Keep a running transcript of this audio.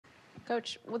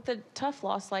Coach, with a tough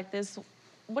loss like this,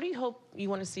 what do you hope you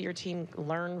want to see your team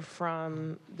learn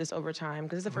from this overtime?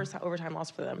 Because it's the first overtime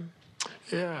loss for them.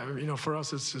 Yeah, for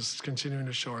us, it's just continuing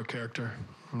to show our character.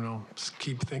 Just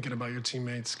keep thinking about your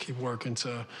teammates, keep working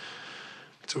to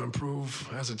improve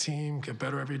as a team, get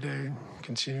better every day,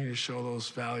 continue to show those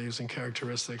values and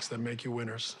characteristics that make you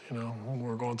winners.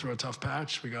 We're going through a tough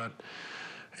patch. We got,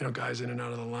 guys in and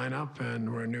out of the lineup,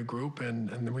 and we're a new group,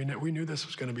 and we knew this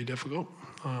was going to be difficult,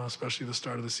 especially the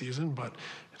start of the season, but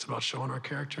it's about showing our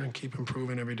character and keep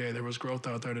improving every day. There was growth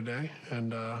out there today,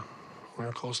 and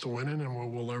we're close to winning,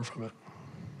 and we'll learn from it.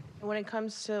 When it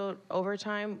comes to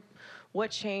overtime,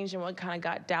 what changed and what kind of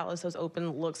got Dallas those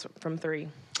open looks from three?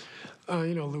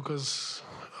 Luka's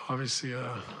obviously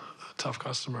a tough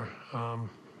customer.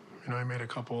 He made a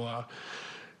couple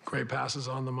great passes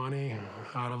on the money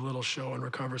out of little show and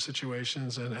recover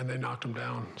situations, and they knocked him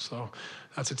down. So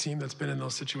that's a team that's been in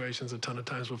those situations a ton of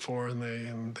times before, and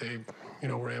they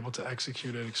were able to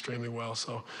execute it extremely well.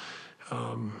 So,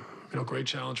 great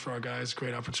challenge for our guys,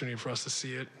 great opportunity for us to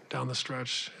see it down the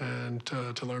stretch and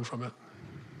to learn from it.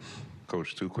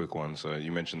 Coach, two quick ones.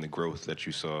 You mentioned the growth that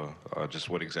you saw.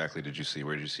 Just what exactly did you see?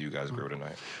 Where did you see you guys grow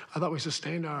tonight? I thought we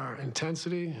sustained our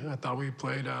intensity. I thought we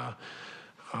played a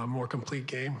more complete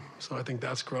game. So I think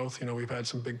that's growth. We've had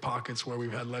some big pockets where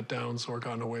we've had letdowns or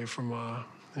gotten away from,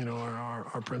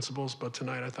 our principles. But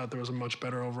tonight I thought there was a much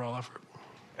better overall effort.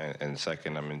 And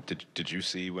second, did you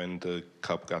see when the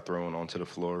cup got thrown onto the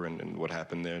floor and what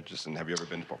happened there? And have you ever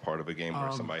been part of a game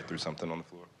where somebody threw something on the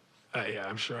floor? Yeah,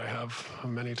 I'm sure I have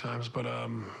many times, but I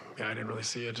didn't really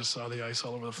see it. Just saw the ice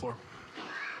all over the floor.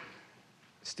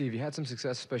 Steve, you had some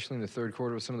success, especially in the third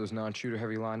quarter, with some of those non-shooter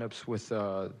heavy lineups with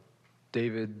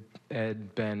David,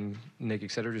 Ed, Ben, Nick,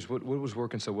 et cetera. Just what was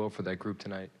working so well for that group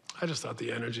tonight? I just thought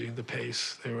the energy, the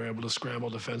pace, they were able to scramble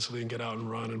defensively and get out and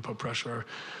run and put pressure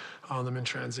on them in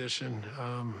transition.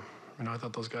 I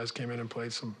thought those guys came in and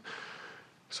played some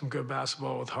good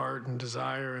basketball with heart and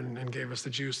desire and gave us the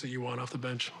juice that you want off the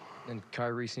bench. And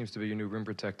Kyrie seems to be your new rim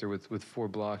protector with 4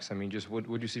 blocks. Just what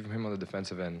do you see from him on the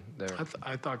defensive end there?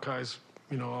 I thought Kai's,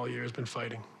 all year has been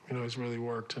fighting. He's really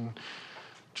worked and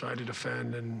tried to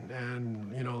defend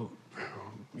and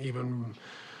even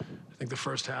I think the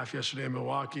first half yesterday in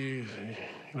Milwaukee,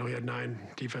 he had 9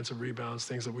 defensive rebounds,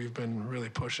 things that we've been really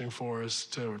pushing for is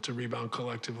to rebound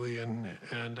collectively. And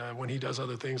when he does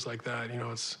other things like that,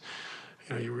 it's,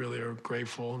 you really are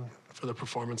grateful for the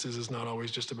performances. It's not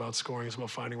always just about scoring. It's about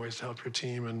finding ways to help your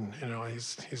team. And,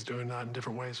 he's doing that in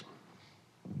different ways.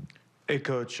 Hey,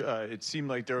 Coach, it seemed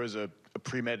like there was a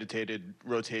premeditated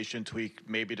rotation tweak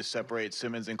maybe to separate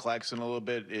Simmons and Claxton a little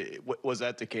bit. Was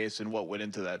that the case, and what went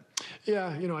into that? Yeah,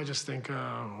 I just think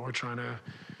we're trying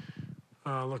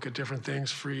to look at different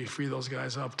things, free those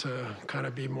guys up to kind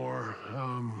of be more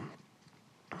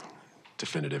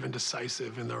definitive and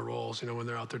decisive in their roles. When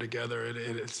they're out there together,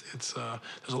 it's there's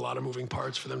a lot of moving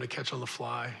parts for them to catch on the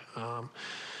fly.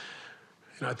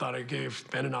 I thought it gave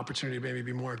Ben an opportunity to maybe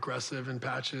be more aggressive in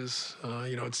patches.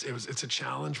 It's a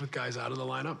challenge with guys out of the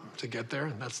lineup to get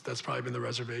there. That's probably been the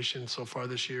reservation so far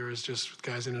this year is just with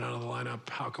guys in and out of the lineup.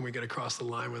 How can we get across the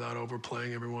line without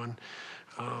overplaying everyone?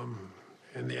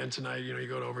 In the end tonight, you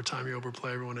go to overtime, you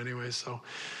overplay everyone anyway. So,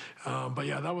 but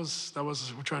yeah, that was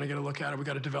we're trying to get a look at it. We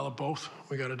got to develop both.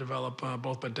 We got to develop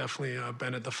both, but definitely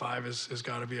Ben at the 5 has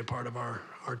got to be a part of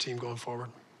our team going forward.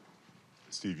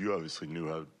 Steve, you obviously knew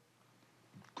how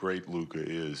great Luka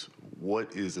is.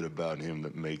 What is it about him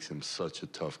that makes him such a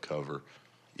tough cover,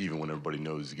 even when everybody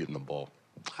knows he's getting the ball?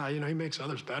 He makes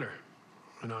others better.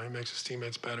 He makes his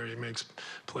teammates better. He makes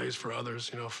plays for others.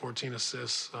 14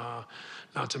 assists.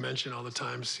 Not to mention all the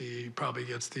times he probably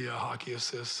gets the hockey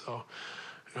assists. So,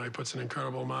 he puts an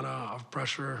incredible amount of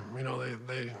pressure.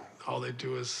 All they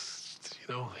do is,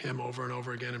 him over and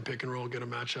over again and pick and roll, get a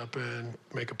matchup and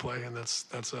make a play. And that's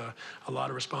a lot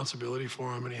of responsibility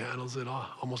for him, and he handles it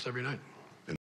almost every night.